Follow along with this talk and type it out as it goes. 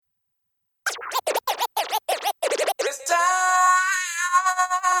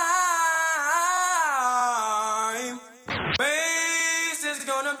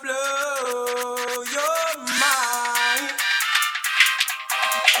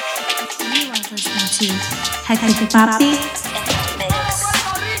You are listening to Hectic Papi.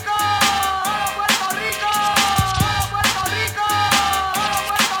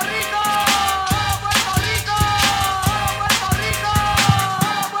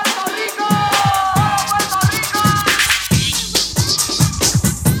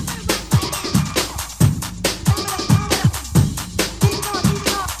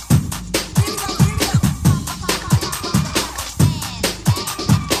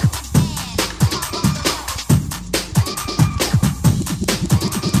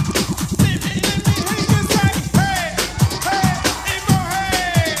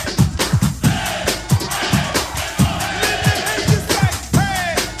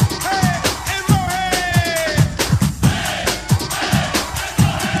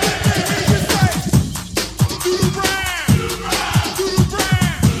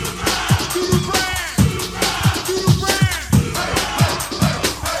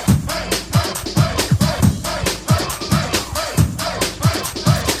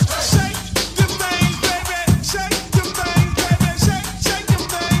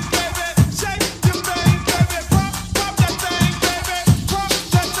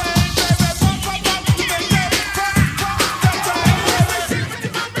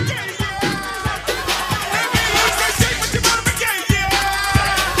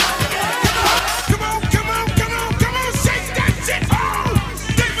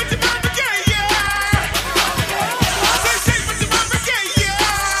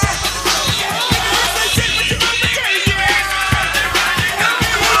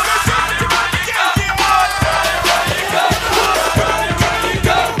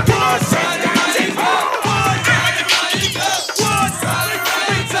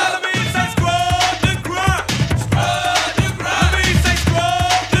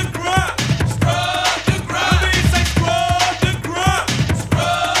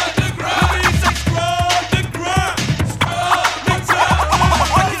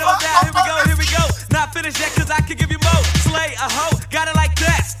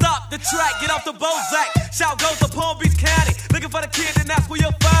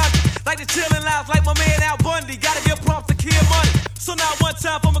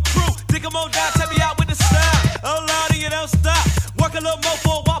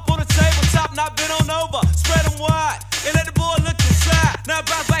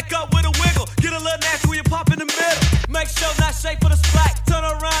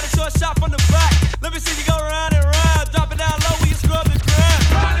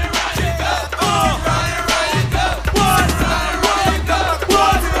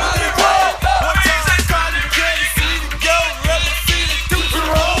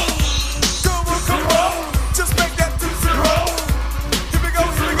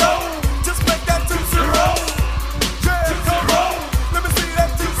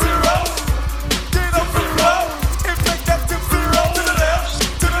 To the left.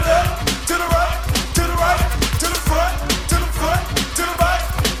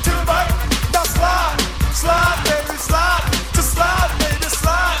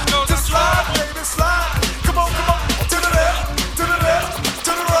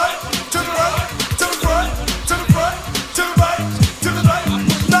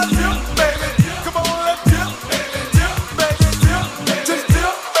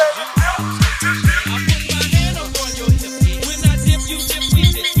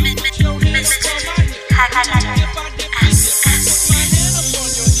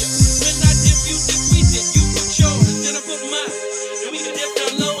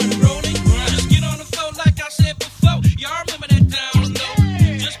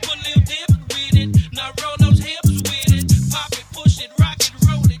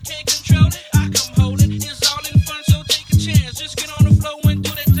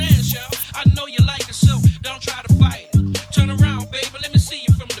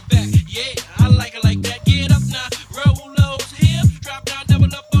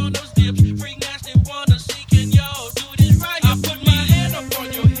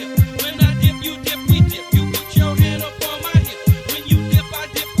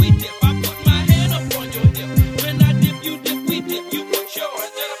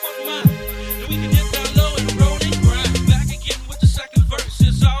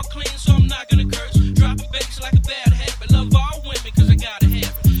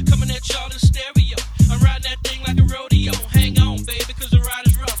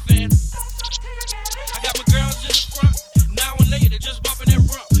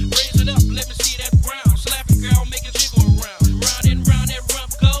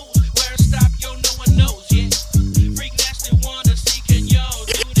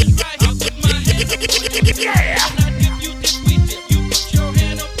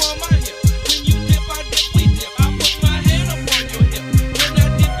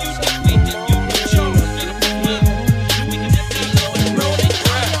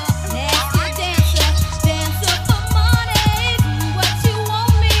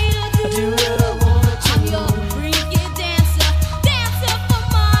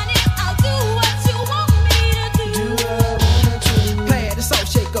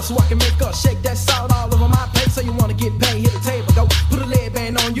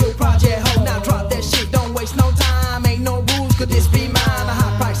 on you, project hoe. Now drop that shit, don't waste no time. Ain't no rules, could this be mine? A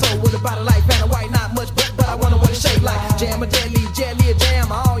hot price, so with a body like Vanna White, not much but I wonder what it shape like. Jam a deadly, jelly a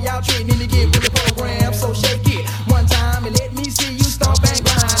jam. All y'all treat need to get with the program. So shake it one time and let me see you stomp and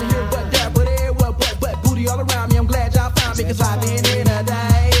grind. Here but there, but everywhere, but booty all around me. I'm glad y'all found me, cause I've been in a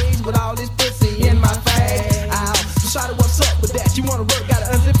daze with all this pussy in my face. Ow, so shout out what's up with that. You wanna work, gotta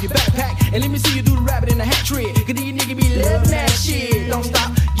unzip your backpack and let me see you do the rabbit in the hat trick. Cause these niggas be loving that shit. Don't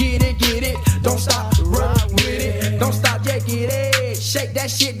stop, get it. Don't stop, work with it. Don't stop, yeah, get it. Shake that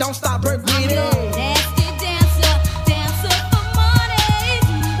shit, don't stop, work with it. Nasty dancer, dancer for money.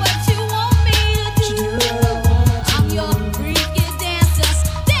 Do what you want me to do. I'm your freaky dancer,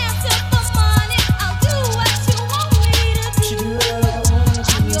 dancer for money. I'll do what you want me to do.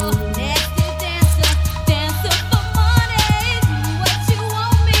 I'm your nasty dancer, dancer for money. Do what you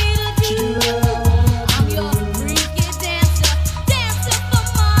want me to do. I'm your freaky dancer, dancer for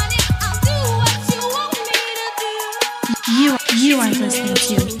money. I'll do what you want me to do. You are listening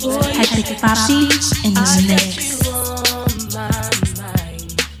to Hectic Papi in the mix.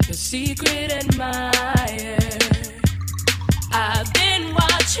 Your secret admirer. I've been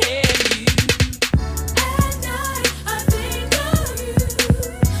watching you. At night, I think of you.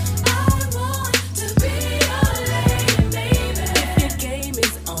 I want to be your lady, baby. If your game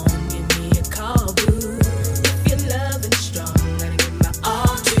is on, give me a call, boo. If you're loving strong, let me give my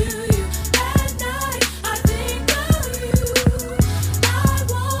all to you. At night, I think of you. I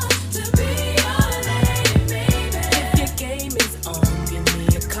want to be your lady, baby. If your game is on, give me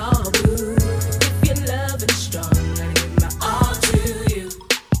a call, boo. If you're loving strong, let me give my all to you.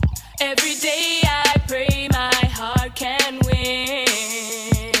 Every day I pray my heart can win.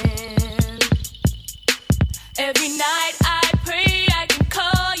 Every night I pray I can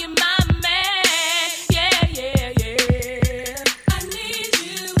call you my man. Yeah, yeah, yeah. I need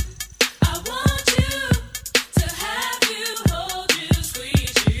you. I want you to have you, hold you,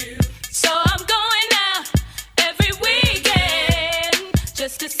 squeeze you. So I'm going out every weekend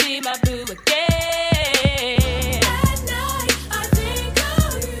just to see my boo again. At night I think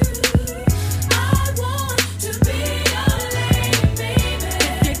of you. I want to be your lady, baby.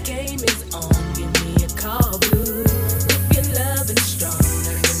 If your game is on, give me a call, boo. If you're loving strong,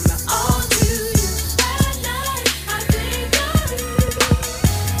 let me give my all to you. At night I think of you.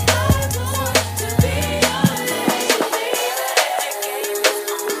 I want to be your lady, baby. If your game is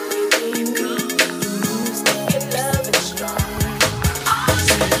on, give me a call, boo. If you're loving strong.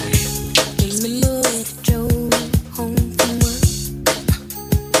 Makes me know it drove home from work.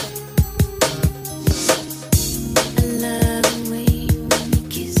 I love the way when you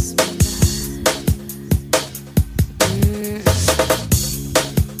kiss me back.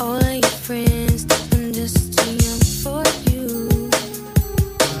 All of your friends, I'm just too young for you.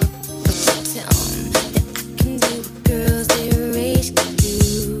 But you tell 'em that I can do what girls their age can do.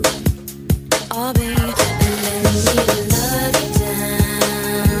 Oh, baby, let me love you down.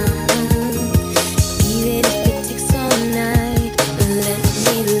 Even if it takes all night, let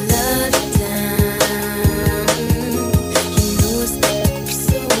me love you down. You know it's got to be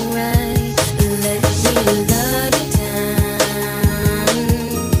so right. Let me love you down.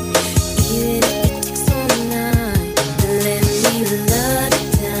 Even if it takes all night, let me love you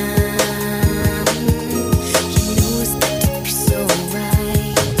down. You know it's got to be so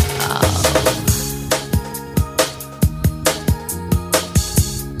right. Oh.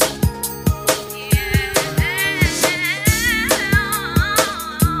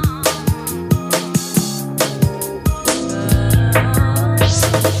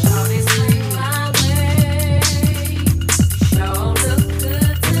 Shawty swing my way. Sure look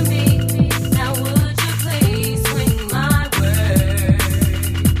good to me. Now would you please swing my way?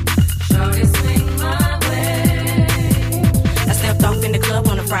 Shawty swing my way. I stepped off in the club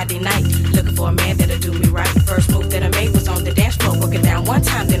on a Friday night, looking for a man that'll do me right. First move that I made was on the dance floor, working down one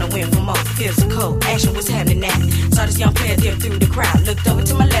time, then I went for more physical action. Was happening that? Saw this young player dip through the crowd, looked over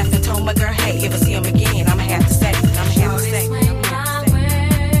to my left and told my girl, hey, if I see him again, I'ma have to say, Shawty swing my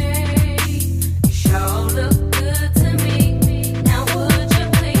way. You sure look good to me. Now would you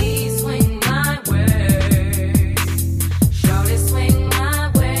please swing my way? Shawty swing my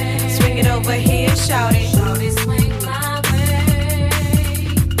way. swing it over here, shout it. Shawty swing my way.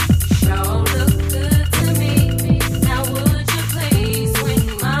 Sure look good to me. Now would you please swing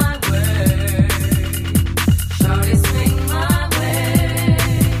my way? Shawty swing my way.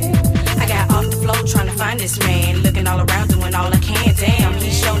 I got off the floor trying to find this man, looking all around, doing all I can. Damn, he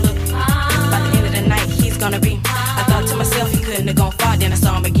sure look. By the end of the night, he's gonna be. I thought to myself he couldn't have gone far. Then I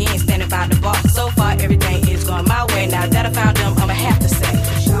saw him again, standing by the bar. So far, everything is going my way. Now that I found him, I'ma have to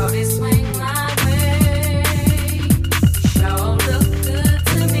say.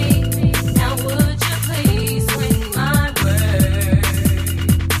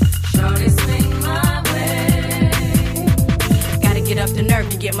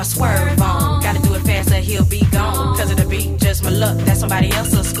 my swerve on. Gotta do it fast or he'll be gone. Cause of the beat, just my luck. That somebody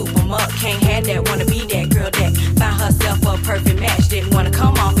else will scoop him up. Can't have that, wanna be that girl that found herself a perfect match. Didn't wanna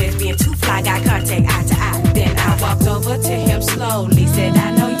come off as being too fly, got contact eye to eye. Then I walked over to him slowly. Said,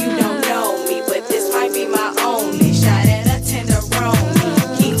 I know you don't know me, but this might be my only shot at a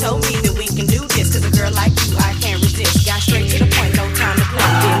tenderoni. He told me that we can do this, cause a girl like you I can't resist. Got straight to the point, no time to play.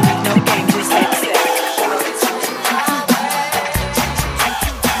 Didn't make no game, just said sex.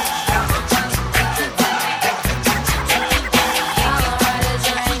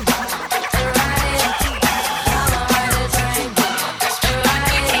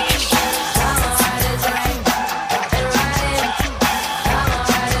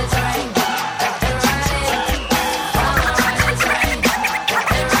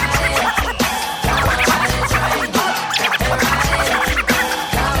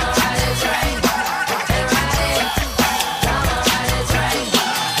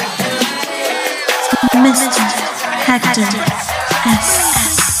 Mr. Hector S.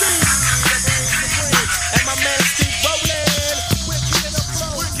 And my man Steve rolling. We're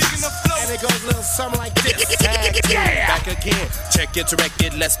kicking the flow. And it goes a little something like this. Tag team, back again. Check it, direct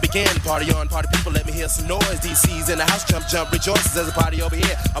it, let's begin. Party on, party people, let me hear some noise. DC's in the house, jump, jump, rejoices. There's a party over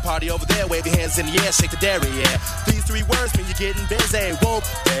here, a party over there. Wave your hands in the air, shake the dairy, yeah. These three words mean you're getting busy. Whoop,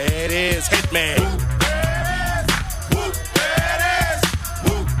 there it is, Hitman.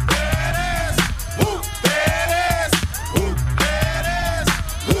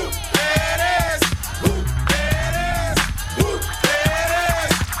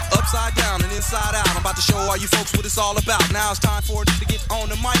 Inside out, I'm about to show all you folks what it's all about. Now it's time for it to get on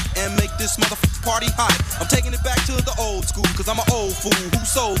the mic and make this motherfucking party hot. I'm taking it back to the old school, cause I'm an old fool who's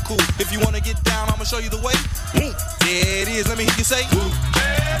so cool. If you wanna get down, I'ma show you the way. There it is, let me hear you say.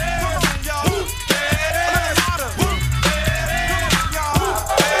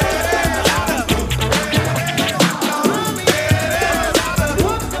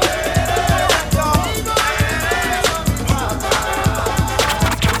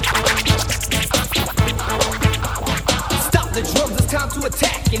 To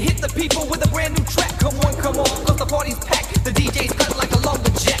attack and hit the people with a brand new track. Come on, cause the party's packed. The DJ's cut like a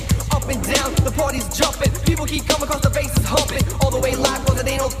lumberjack. Up and down, the party's jumping. People keep coming cause the bass is humping. All the way live cause it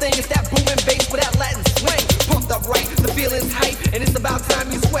ain't no thing. It's that booming bass with that Latin swing. Pumped up right, the feeling's hype. And it's about time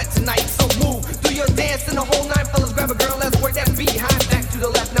you sweat tonight. So move, do your dance in the whole nine. Fellas, grab a girl, let's work that beat high. Back to the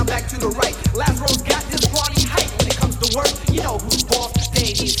left, now back to the right. Last row's got this party hype. When it comes to work, you know who's boss.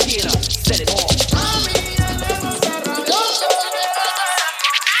 Davey's here to set it off.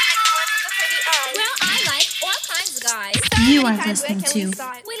 You are listening to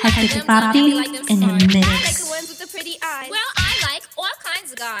Hector Papi in the mix. Well, I like all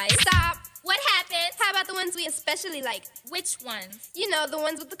kinds of guys. Stop. What happened? How about the ones we especially like? Which ones? You know, the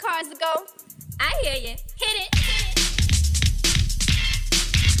ones with the cars that go. I hear you. Hit it.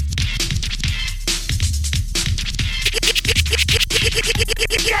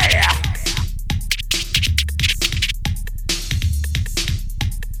 Yeah!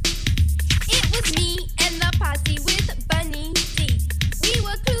 It was me and the posse with Bunny D. We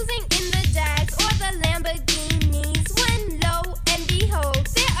were cruising in the Jags or the Lamborghinis when lo and behold,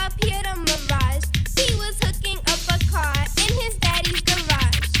 there appeared a Mirage. He was hooking up a car in his daddy's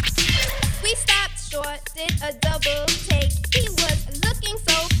garage. We stopped short, did a double take. He was looking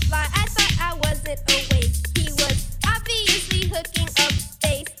so fly, I thought I wasn't awake. He was obviously hooking up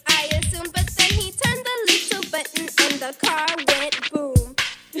space, I assumed, but then he turned the little button and the car went boom.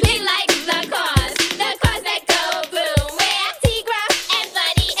 We like the cars that go boom. We're Tigra and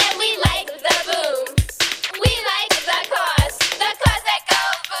Bunny, and we like the boom. We like the cars that go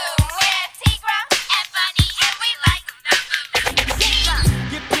boom. We're Tigra and Bunny, and we like the boom.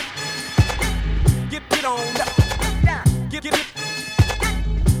 Get on up. Get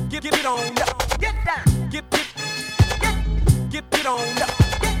on up. Get down. Get on up.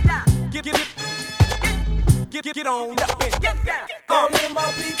 Get on up. Get down. All of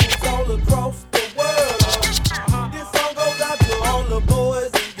my peoples all across the world. This song goes out to all the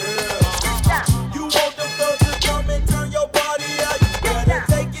boys and girls. You want them girls to come and turn your body out. You gotta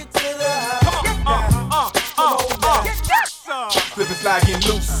take it to the house. Come on. Slip and slide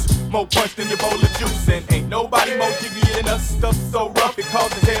getting loose. More punch than your bowl of juice. And ain't nobody more jiggy than us. Stuff so rough it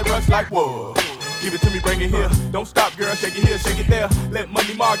causes head rush like whoa. Give it to me, bring it here. Don't stop, girl, shake it here, shake it there. Let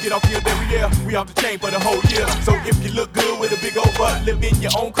Money Mark get off your derriere. We off the chain for the whole year. So if you look good with a big old butt, live in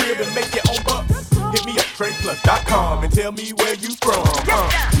your own crib and make your own bucks. Hit me up, TradePlus.com, and tell me where you from.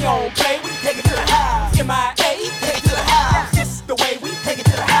 We don't play, we take it to the house. MIA, take it to the house. This the way we take it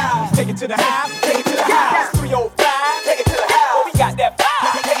to the house. Take it to the house, Take it to the house. 305, take it to the house. We got that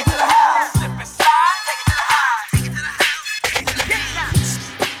vibe. Take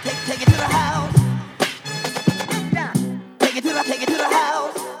Take it to the house.